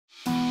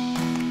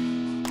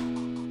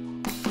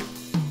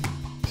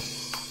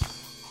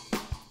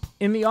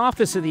In the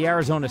office of the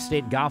Arizona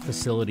State Golf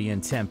Facility in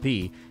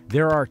Tempe,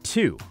 there are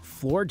two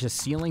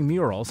floor-to-ceiling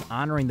murals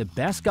honoring the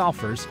best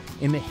golfers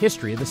in the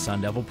history of the Sun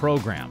Devil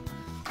program.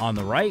 On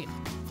the right,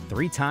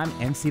 three-time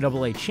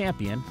NCAA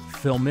champion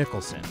Phil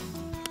Mickelson.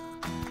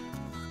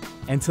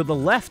 And to the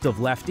left of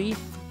Lefty,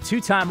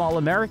 two-time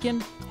All-American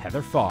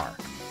Heather Farr.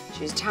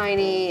 She was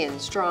tiny and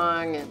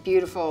strong and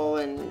beautiful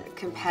and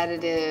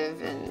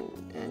competitive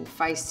and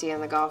feisty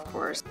on the golf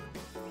course.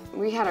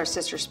 We had our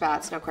sister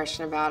spats, no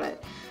question about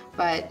it.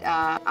 But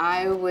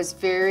I was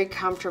very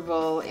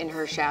comfortable in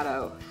her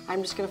shadow.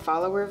 I'm just going to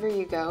follow wherever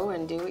you go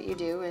and do what you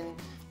do, and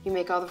you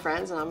make all the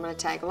friends, and I'm going to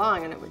tag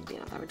along, and it would,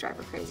 that would drive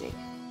her crazy.